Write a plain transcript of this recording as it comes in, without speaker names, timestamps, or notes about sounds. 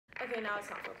Okay, now it's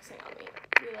not focusing on me.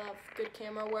 We love good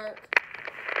camera work.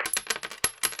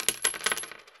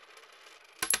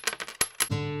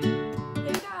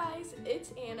 Hey guys,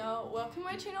 it's Anna. Welcome to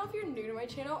my channel if you're new to my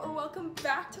channel, or welcome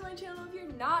back to my channel if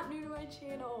you're not new to my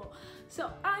channel. So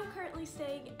I'm currently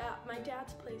staying at my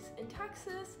dad's place in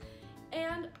Texas,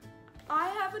 and I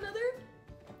have another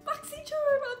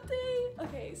Boxycharm update.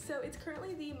 Okay, so it's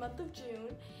currently the month of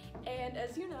June, and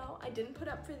as you know, I didn't put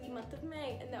up for the month of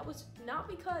May, and that was not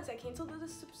because I canceled the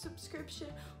subscription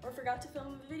or forgot to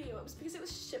film a video. It was because it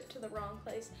was shipped to the wrong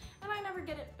place, and I never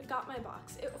got my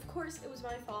box. Of course, it was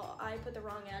my fault. I put the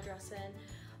wrong address in,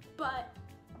 but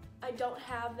I don't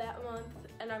have that month,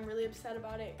 and I'm really upset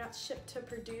about it. It got shipped to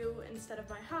Purdue instead of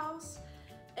my house,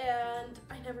 and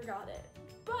I never got it.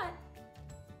 But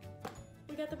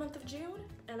we got the month of June,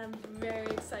 and I'm very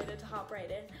excited to hop right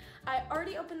in. I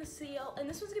already opened the seal, and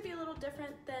this was gonna be a little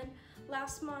different than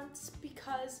last month's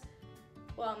because,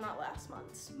 well, not last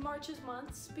month's, March's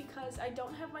months, because I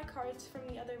don't have my cards from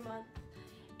the other month,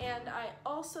 and I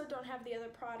also don't have the other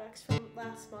products from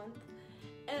last month.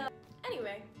 And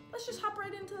anyway, let's just hop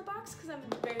right into the box because I'm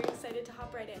very excited to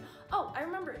hop right in. Oh, I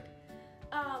remembered.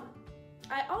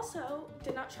 I also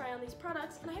did not try on these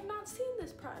products, and I have not seen the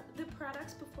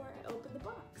products before I open the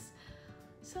box.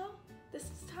 So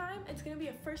this time it's gonna be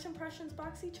a first impressions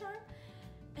Boxycharm,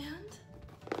 and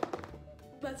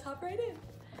let's hop right in.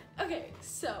 Okay,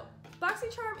 so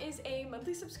Boxycharm is a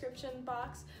monthly subscription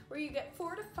box where you get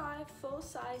 4 to 5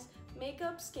 full-size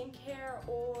makeup, skincare,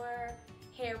 or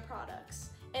hair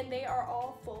products, and they are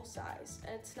all full-size.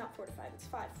 And it's not 4 to 5; it's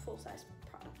 5 full-size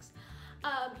products.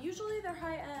 Usually they're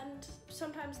high-end,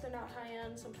 sometimes they're not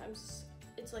high-end, sometimes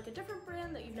it's like a different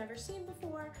brand that you've never seen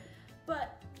before,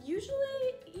 but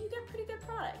usually you get pretty good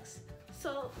products.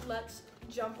 So let's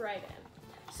jump right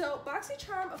in. So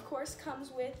Boxycharm, of course, comes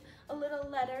with a little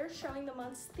letter showing the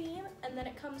month's theme, and then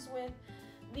it comes with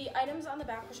the items on the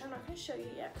back, which I'm not going to show you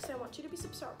yet because I want you to be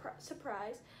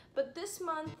surprised. But this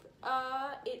month,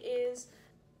 it is,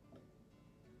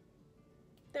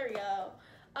 there we go.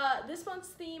 This month's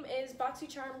theme is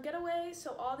Boxycharm Getaway,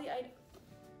 so all the items...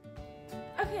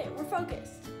 Okay, we're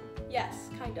focused. Yes,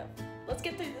 kind of. Let's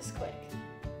get through this quick.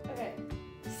 Okay,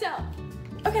 so,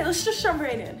 let's just jump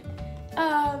right in.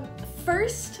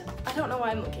 First, I don't know why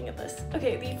I'm looking at this.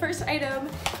 Okay, the first item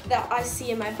that I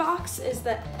see in my box is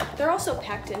that they're also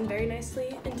packed in very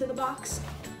nicely into the box.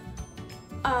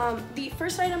 The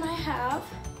first item I have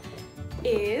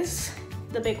is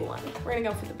the big one. We're gonna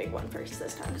go for the big one first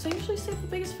this time, because I usually save the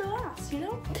biggest for last, you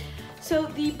know? So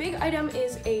the big item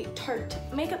is a Tarte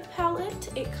makeup palette.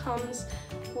 It comes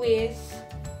with,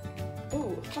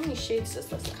 ooh, how many shades does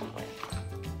this come with?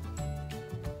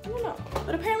 I don't know,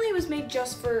 but apparently it was made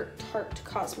just for Tarte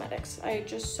Cosmetics. I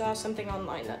just saw something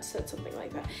online that said something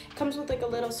like that. It comes with like a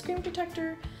little screen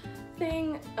protector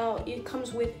thing. It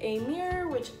comes with a mirror,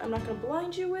 which I'm not gonna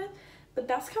blind you with, but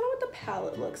that's kind of what the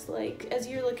palette looks like. As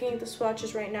you're looking at the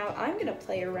swatches right now, I'm gonna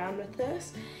play around with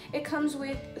this. It comes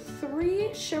with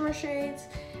 3 shimmer shades,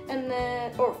 and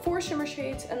then, or 4 shimmer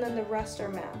shades, and then the rest are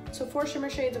matte. So 4 shimmer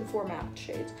shades and 4 matte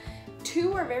shades.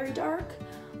 2 are very dark,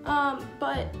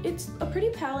 but it's a pretty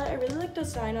palette. I really like the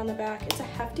design on the back. It's a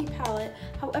hefty palette.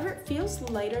 However, it feels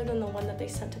lighter than the one that they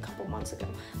sent a couple months ago.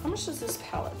 How much does this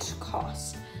palette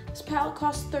cost? This palette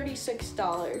costs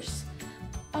 $36.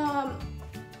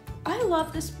 I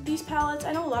love these palettes.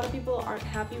 I know a lot of people aren't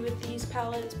happy with these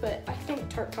palettes, but I think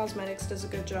Tarte Cosmetics does a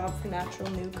good job for natural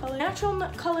nude colors. Natural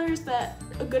colors that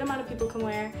a good amount of people can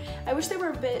wear. I wish there were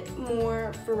a bit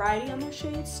more variety on their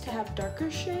shades to have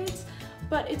darker shades,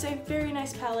 but it's a very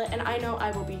nice palette, and I know I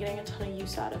will be getting a ton of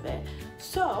use out of it.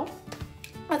 So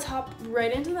let's hop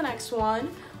right into the next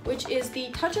one, which is the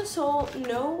Touch in Soul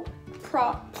No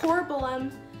Pore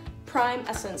Blem Prime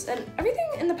Essence, and everything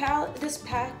in the palette,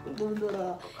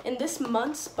 in this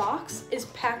month's box is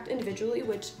packed individually,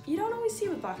 which you don't always see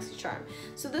with Boxycharm.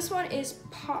 So this one is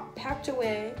packed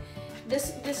away.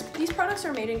 These products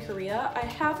are made in Korea. I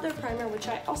have their primer, which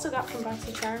I also got from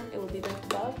Boxycharm. It will be linked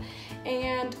above.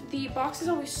 And the box is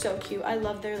always so cute. I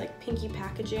love their like pinky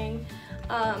packaging.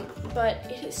 But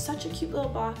it is such a cute little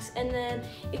box, and then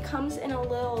it comes in a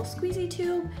little squeezy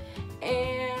tube,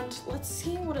 and let's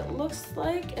see what it looks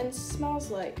like and smells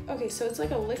like. Okay, so it's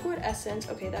like a liquid essence.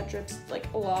 Okay, that drips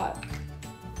like a lot,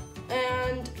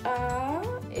 and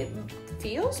it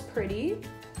feels pretty.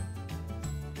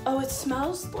 Oh, it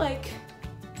smells like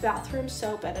bathroom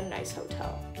soap at a nice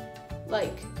hotel,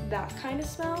 like that kind of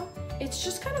smell. It's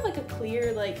just kind of like a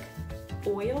clear like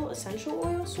oil, essential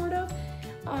oil sort of.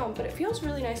 But it feels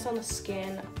really nice on the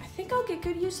skin. I think I'll get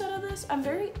good use out of this. I'm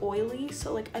very oily,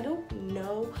 so like I don't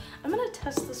know. I'm gonna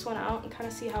test this one out and kind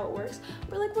of see how it works.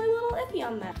 We're a little iffy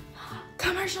on that.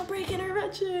 Commercial break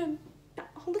intervention.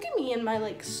 Oh, look at me in my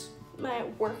my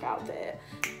work outfit,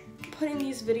 putting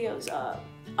these videos up.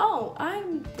 Oh,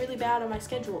 I'm really bad on my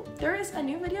schedule. There is a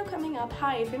new video coming up.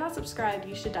 Hi, if you're not subscribed,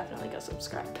 you should definitely go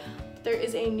subscribe. There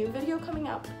is a new video coming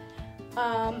up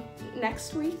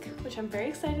next week, which I'm very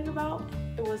excited about.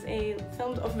 It was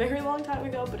filmed a very long time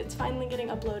ago, but it's finally getting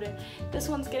uploaded. This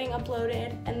one's getting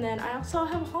uploaded, and then I also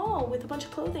have a haul with a bunch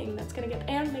of clothing that's gonna get,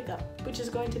 and makeup, which is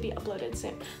going to be uploaded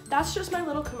soon. That's just my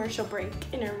little commercial break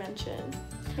intervention.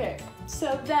 Okay,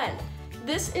 so then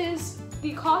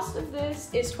the cost of this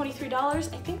is $23.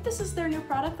 I think this is their new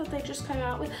product that they just came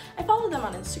out with. I follow them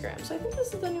on Instagram, so I think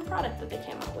this is the new product that they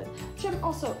came out with, which I'm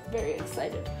also very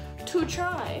excited to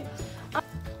try.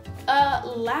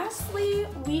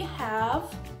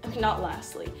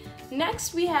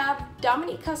 Next we have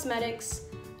Dominique Cosmetics,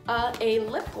 a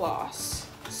lip gloss.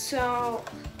 So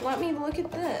let me look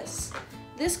at this.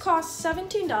 This costs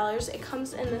 $17. It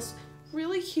comes in this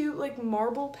really cute like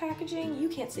marble packaging. You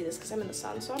can't see this because I'm in the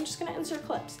sun, so I'm just gonna insert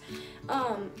clips.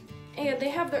 And they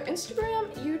have their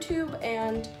Instagram, YouTube,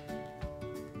 and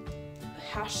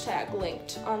hashtag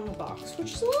linked on the box,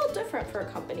 which is a little different for a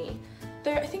company.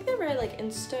 I think they're very like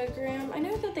Instagram. I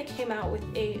know that they came out with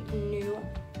a new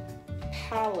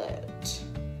palette.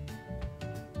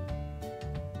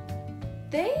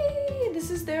 This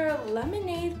is their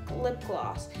lemonade lip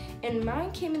gloss, and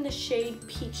mine came in the shade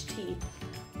Peach Tea.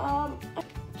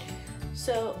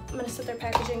 So I'm gonna set their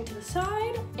packaging to the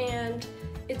side, and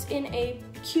it's in a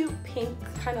cute pink,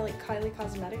 kind of like Kylie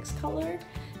Cosmetics color.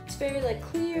 It's very like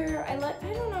clear. I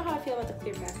don't know how I feel about the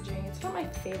clear packaging. It's not my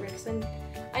favorite, because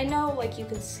I know like you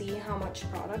can see how much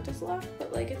product is left,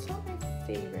 but like it's not my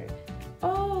favorite.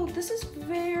 Oh, this is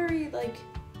very like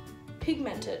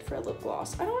pigmented for a lip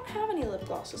gloss. I don't have any lip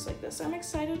glosses like this. I'm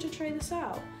excited to try this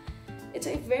out. It's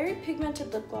a very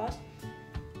pigmented lip gloss.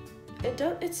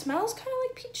 It smells kind of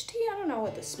like peach tea. I don't know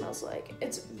what this smells like.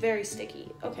 It's very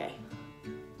sticky. Okay.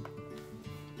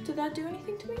 Did that do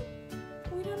anything to me?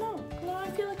 We don't know. No, I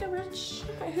feel like a rich.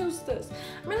 Who's this?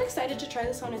 I'm really excited to try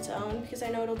this on its own because I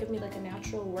know it'll give me like a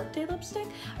natural workday lipstick.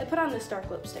 I put on this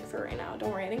dark lipstick for right now. Don't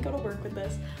worry, I didn't go to work with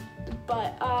this.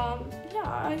 But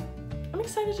yeah, I'm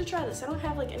excited to try this. I don't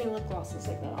have like any lip glosses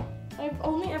like that. I've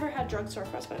only ever had drugstore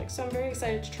cosmetics, so I'm very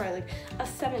excited to try like a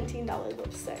 $17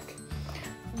 lipstick.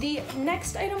 The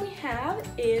next item we have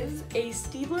is a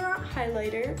Steve Laurent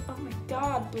highlighter. Oh my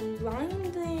god,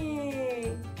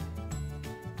 blinding.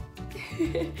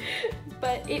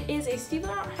 But it is a Steve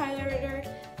Laurent highlighter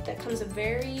that comes in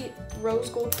very rose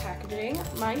gold packaging.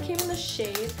 Mine came in the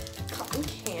shade Cotton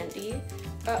Candy.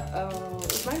 Uh-oh,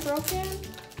 is mine broken?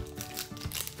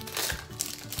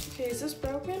 Okay, is this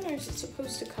broken, or is it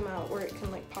supposed to come out where it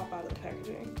can like pop out of the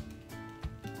packaging?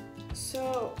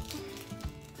 So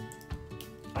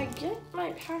I get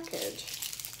my package,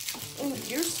 and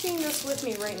you're seeing this with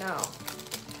me right now.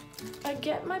 I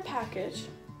get my package,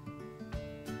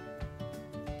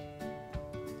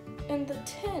 and the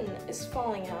tin is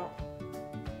falling out.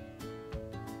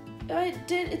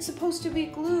 It's supposed to be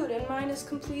glued, and mine is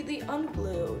completely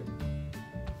unglued.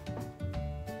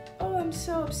 Oh, I'm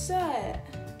so upset.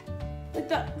 Like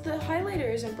the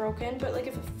highlighter isn't broken, but like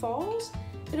if it falls,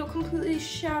 it'll completely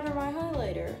shatter my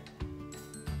highlighter.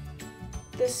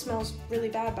 This smells really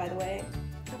bad, by the way.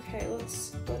 Okay,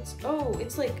 let's, oh,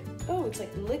 it's like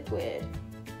liquid.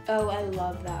 Oh, I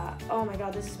love that. Oh my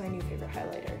god, this is my new favorite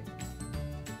highlighter.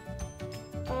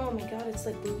 Oh my god, it's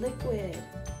like liquid.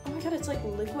 Oh my god, it's like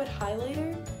liquid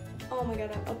highlighter. Oh my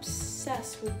god, I'm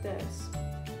obsessed with this.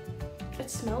 It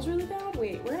smells really bad.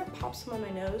 Wait, we're gonna pop some on my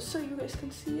nose so you guys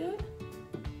can see it.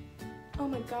 Oh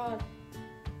my god.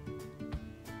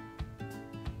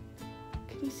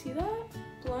 Can you see that?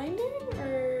 Blinding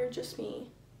or just me?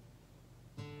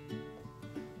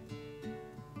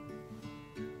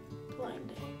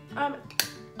 Blinding. I'm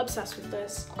obsessed with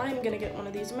this. I'm gonna get one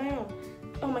of these of my own.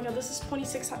 Oh my god, this is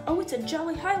 26. Oh, it's a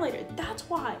jelly highlighter. That's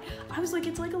why. I was like,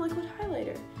 it's like a liquid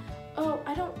highlighter. Oh,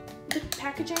 the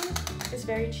packaging is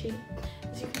very cheap.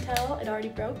 As you can tell, it already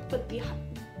broke, but the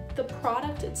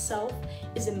product itself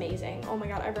is amazing. Oh my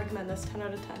god, I recommend this 10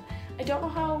 out of 10. I don't know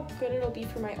how good it'll be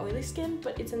for my oily skin,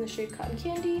 but it's in the shade Cotton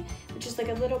Candy, which is like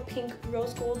a little pink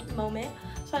rose gold moment.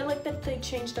 So I like that they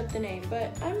changed up the name, but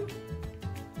I'm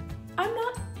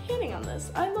not hating on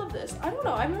this. I love this. I don't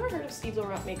know, I've never heard of Steve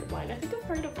Laurent makeup line. I think I've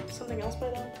heard of something else by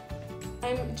then.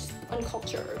 I'm just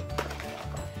uncultured.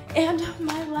 And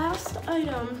my last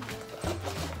item,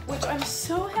 which I'm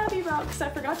so happy about because I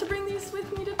forgot to bring these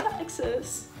with me to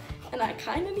Texas, and I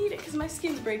kind of need it because my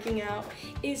skin's breaking out,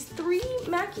 is 3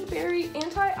 Mackie Berry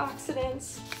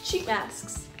antioxidants sheet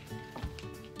masks.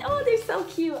 Oh, they're so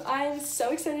cute. I'm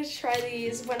so excited to try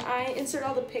these. When I insert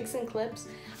all the pics and clips,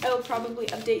 I will probably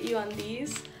update you on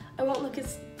these. I won't look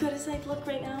as good as I look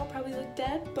right now, I'll probably look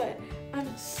dead, but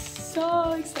I'm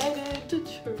so excited to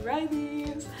try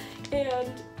these,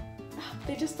 and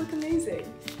they just look amazing.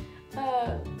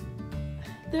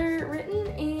 They're written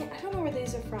in, I don't know where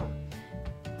these are from.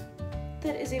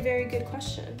 That is a very good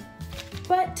question.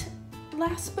 But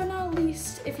last but not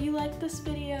least, if you like this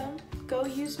video, go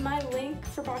use my link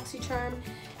for Boxycharm.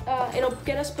 It'll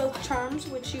get us both charms,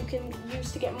 which you can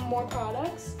use to get more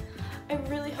products. I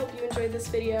really hope you enjoyed this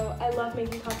video. I love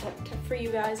making content for you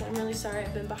guys. I'm really sorry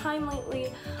I've been behind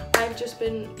lately. I've just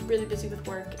been really busy with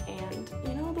work and,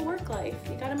 you know, the work life.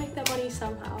 You gotta make that money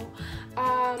somehow.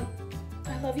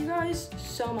 I love you guys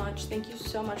so much. Thank you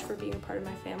so much for being a part of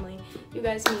my family. You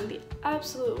guys mean the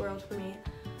absolute world for me.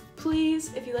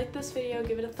 Please, if you like this video,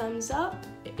 give it a thumbs up.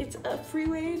 It's a free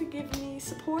way to give me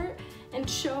support and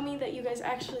show me that you guys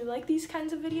actually like these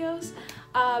kinds of videos.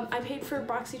 I paid for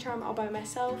Boxycharm all by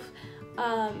myself.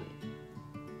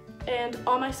 And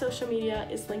all my social media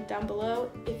is linked down below.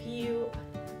 If you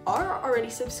are already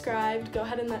subscribed, go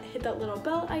ahead and hit that little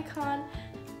bell icon.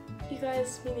 You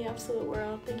guys mean the absolute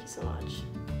world. Thank you so much.